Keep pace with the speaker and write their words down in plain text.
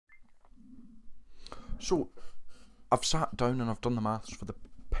So, I've sat down and I've done the maths for the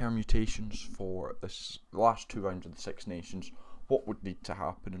permutations for the last 2 rounds of the Six Nations. What would need to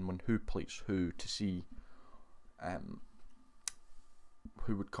happen and when who plays who to see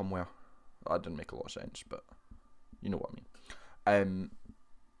who would come where. That didn't make a lot of sense, but you know what I mean.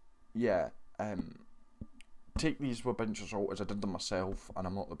 Take these with a pinch of salt as I did them myself, and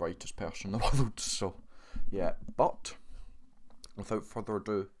I'm not the brightest person in the world, so yeah. But without further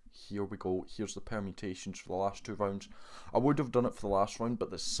ado, here we go. Here's the permutations for the last 2 rounds. I would have done it for the last round, but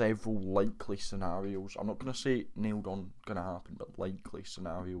there's several likely scenarios. I'm not going to say nailed on going to happen, but likely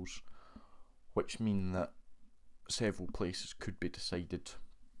scenarios, which mean that several places could be decided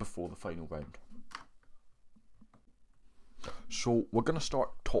before the final round. So we're going to start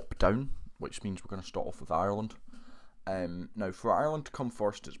top down, which means we're going to start off with Ireland. Now, for Ireland to come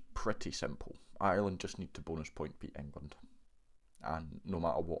first, it's pretty simple. Ireland just need to bonus point beat England. And no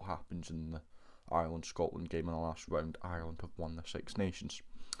matter what happens in the Ireland-Scotland game in the last round, Ireland have won the Six Nations.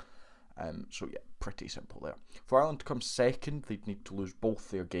 So yeah, pretty simple there. For Ireland to come second, they'd need to lose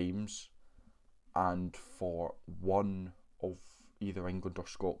both their games, and for one of either England or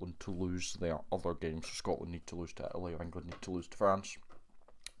Scotland to lose their other games. So Scotland need to lose to Italy or England need to lose to France.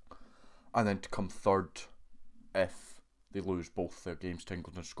 And then to come third if they lose both their games to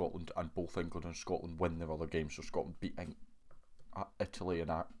England and Scotland, and both England and Scotland win their other games. So Scotland beat Italy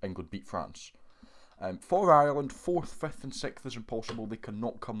and England beat France. For Ireland, 4th, 5th and 6th is impossible. They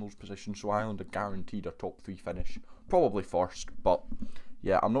cannot come those positions, so Ireland are guaranteed a top 3 finish. Probably first, but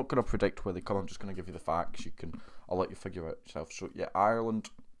yeah, I'm not going to predict where they come. I'm just going to give you the facts. I'll let you figure it out yourself. So yeah, Ireland,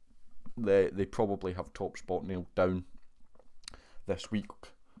 they probably have top spot nailed down this week.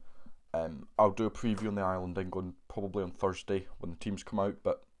 I'll do a preview on the Ireland-England probably on Thursday when the teams come out,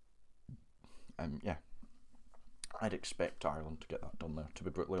 but yeah, I'd expect Ireland to get that done there, to be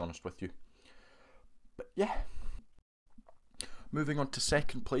brutally honest with you. But yeah, moving on to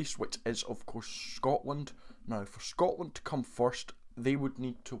second place, which is of course Scotland. Now, for Scotland to come first, they would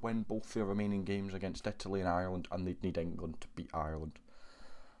need to win both their remaining games against Italy and Ireland, and they'd need England to beat Ireland.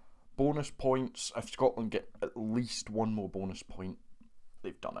 Bonus points, if Scotland get at least one more bonus point,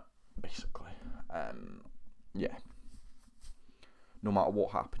 they've done it, basically. Yeah. No matter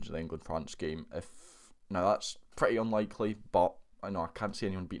what happens in the England-France game, now that's pretty unlikely, but I know I can't see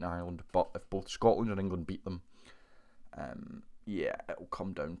anyone beating Ireland, but if both Scotland and England beat them, yeah, it'll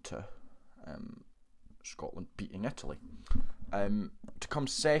come down to Scotland beating Italy. To come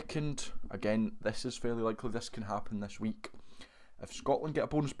second, again, this is fairly likely. This can happen this week. If Scotland get a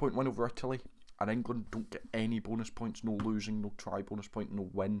bonus point win over Italy, and England don't get any bonus points, no losing, no try bonus point, no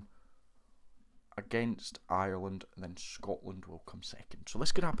win against Ireland, then Scotland will come second. So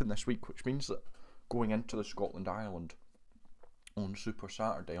this could happen this week, which means that going into the Scotland-Ireland on Super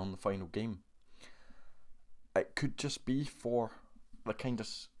Saturday, on the final game, it could just be for the kind of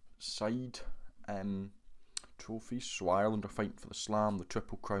side trophies. So Ireland are fighting for the Slam, the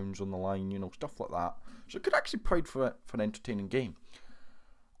Triple Crowns on the line, you know, stuff like that. So it could actually provide for an entertaining game.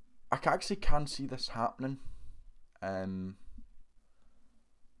 I actually can see this happening. You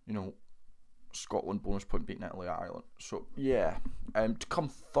know, Scotland bonus point beating Italy, Ireland. So yeah, to come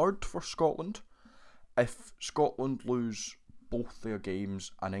third for Scotland, if Scotland lose both their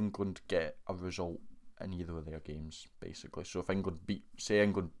games and England get a result in either of their games, basically. So if England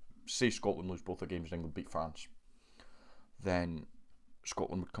say Scotland lose both their games and England beat France, then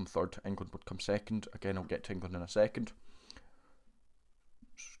Scotland would come third, England would come second. Again, I'll get to England in a second.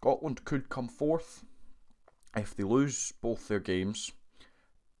 Scotland could come fourth if they lose both their games.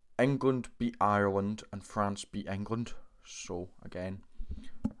 England beat Ireland and France beat England. So again,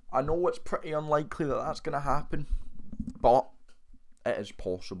 I know it's pretty unlikely that that's going to happen, but it is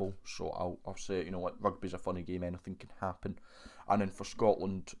possible. So I'll say, you know what, rugby's a funny game, anything can happen. And then for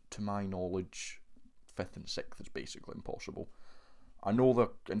Scotland, to my knowledge, 5th and 6th is basically impossible. I know they're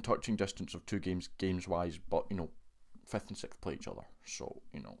in touching distance of 2 games wise, but you know, 5th and 6th play each other. So,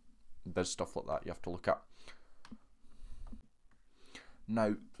 you know, there's stuff like that you have to look at.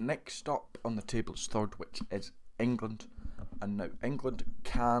 Now, next up on the table is third, which is England. And now, England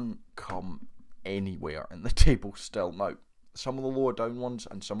can come anywhere in the table still. Now, some of the lower down ones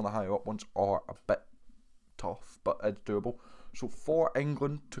and some of the higher up ones are a bit tough, but it's doable. So for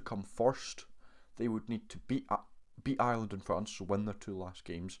England to come first, they would need to beat Ireland and France, so win their 2 last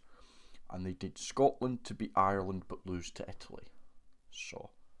games. And they did Scotland to beat Ireland but lose to Italy. So,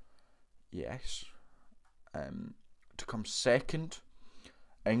 yes. To come second,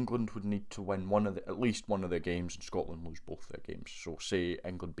 England would need to win at least one of their games and Scotland lose both their games. So say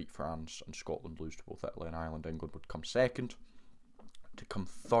England beat France and Scotland lose to both Italy and Ireland, England would come second. To come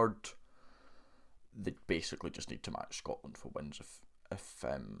third, they basically just need to match Scotland for wins. If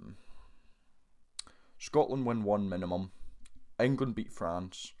Scotland win one minimum, England beat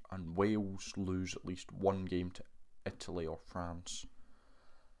France, and Wales lose at least one game to Italy or France,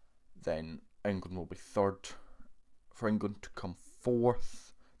 then England will be third. For England to come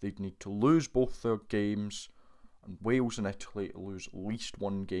fourth, they'd need to lose both their games, and Wales and Italy to lose at least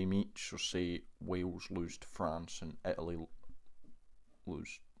one game each. So say Wales lose to France and Italy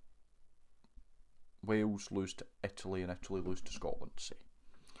lose. Wales lose to Italy and Italy lose to Scotland, say.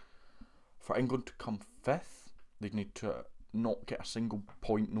 For England to come fifth, they'd need to not get a single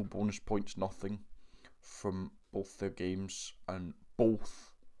point, no bonus points, nothing from both their games, and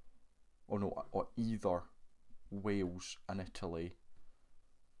either Wales and Italy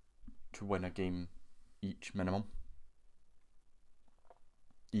to win a game each minimum.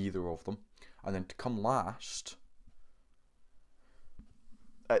 Either of them. And then to come last,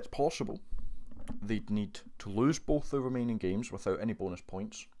 it's possible they'd need to lose both the remaining games without any bonus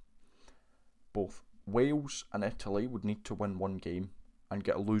points. Both Wales and Italy would need to win one game and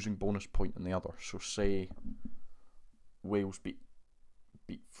get a losing bonus point in the other. So say Wales beat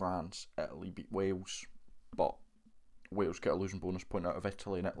France, Italy beat Wales, but Wales get a losing bonus point out of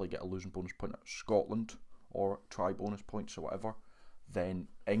Italy and Italy get a losing bonus point out of Scotland, or try bonus points or whatever, then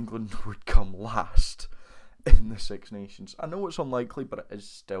England would come last in the Six Nations. I know it's unlikely, but it is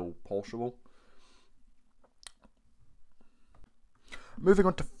still possible. Moving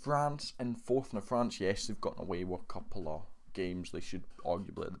on to France in fourth. Now France, yes, they've gotten away with a couple of games. They should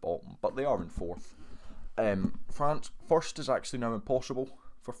arguably at the bottom, but they are in fourth. France first is actually now impossible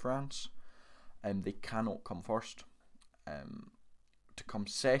for France. They cannot come first. To come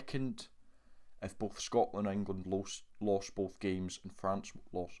second, if both Scotland and England lost both games and France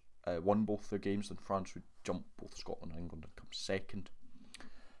won both their games, then France would jump both Scotland and England and come second.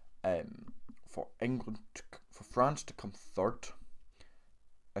 For France to come third,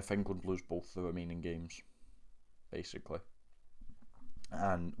 if England lose both the remaining games, basically,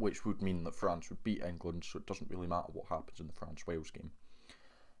 and which would mean that France would beat England, so it doesn't really matter what happens in the France-Wales game.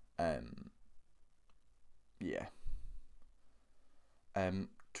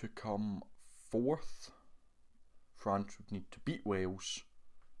 To come fourth, France would need to beat Wales,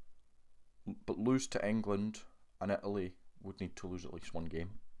 but lose to England, and Italy would need to lose at least one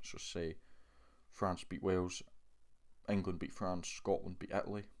game. So say France beat Wales, England beat France, Scotland beat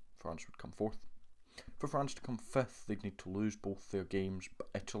Italy, France would come fourth. For France to come fifth, they'd need to lose both their games, but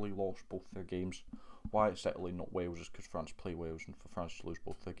Italy lost both their games. Why it's Italy, not Wales, is because France play Wales, and for France to lose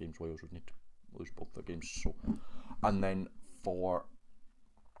both their games, Wales would need to lose both their games. So, and then for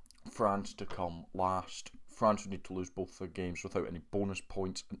France to come last, France would need to lose both their games without any bonus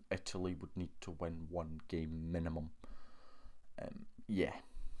points, and Italy would need to win one game minimum.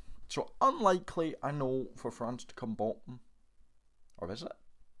 So unlikely, I know, for France to come bottom. Or is it?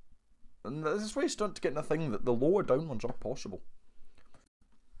 And this is where you start to get in the thing that the lower down ones are possible.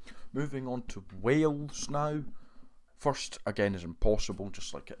 Moving on to Wales now. First, again, is impossible,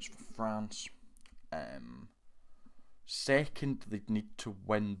 just like it's for France. Second, they'd need to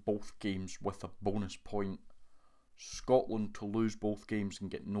win both games with a bonus point. Scotland to lose both games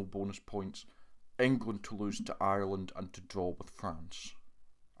and get no bonus points. England to lose to Ireland and to draw with France.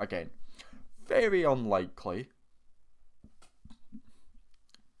 Again, very unlikely,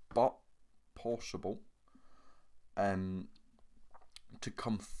 but possible. To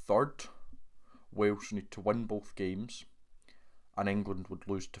come third, Wales need to win both games, and England would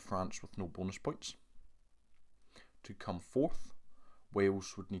lose to France with no bonus points. To come fourth,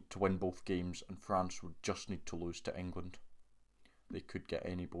 Wales would need to win both games, and France would just need to lose to England. They could get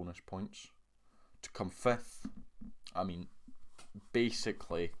any bonus points. To come fifth,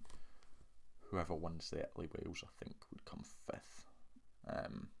 basically, whoever wins the Italy-Wales, I think, would come fifth.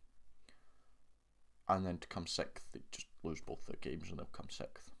 And then to come sixth, they just lose both their games and they'll come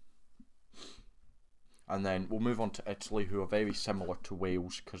sixth. And then we'll move on to Italy, who are very similar to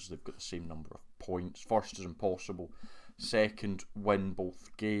Wales because they've got the same number of points. First is impossible. Second, win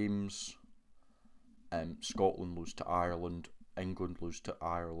both games. Scotland lose to Ireland. England lose to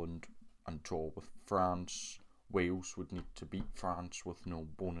Ireland and draw with France. Wales would need to beat France with no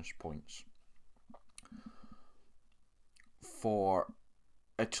bonus points. For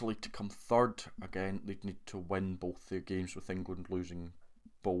Italy to come third, again, they'd need to win both their games with England losing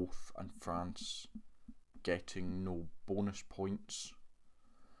both and France getting no bonus points.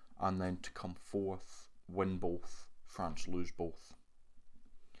 And then to come fourth, win both, France lose both.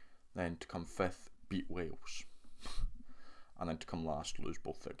 Then to come fifth, beat Wales. And then to come last, lose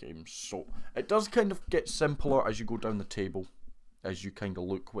both their games. So it does kind of get simpler as you go down the table. as you kind of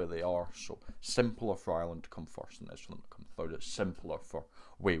look where they are. So simpler for Ireland to come first than it is for them to come third. It's simpler for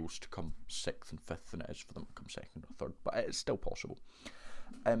Wales to come 6th and 5th than it is for them to come 2nd or 3rd, but it's still possible.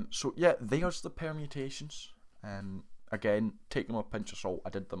 So yeah, there's the permutations. Again, take them with a pinch of salt. I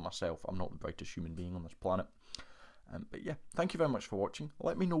did them myself. I'm not the brightest human being on this planet. But yeah, thank you very much for watching.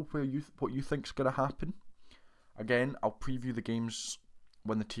 Let me know what you think's going to happen. Again, I'll preview the games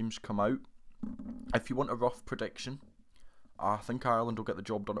when the teams come out. If you want a rough prediction, I think Ireland will get the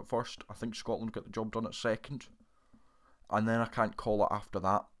job done at first. I think Scotland will get the job done at second. And then I can't call it after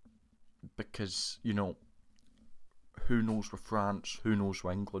that. Because, you know, who knows with France, who knows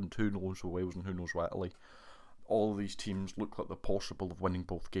with England, who knows with Wales, and who knows with Italy. All of these teams look like they're possible of winning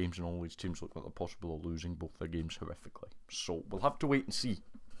both games, and all these teams look like they're possible of losing both their games horrifically. So we'll have to wait and see.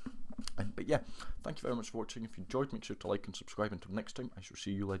 But yeah, thank you very much for watching. If you enjoyed, make sure to like and subscribe. Until next time, I shall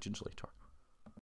see you legends later.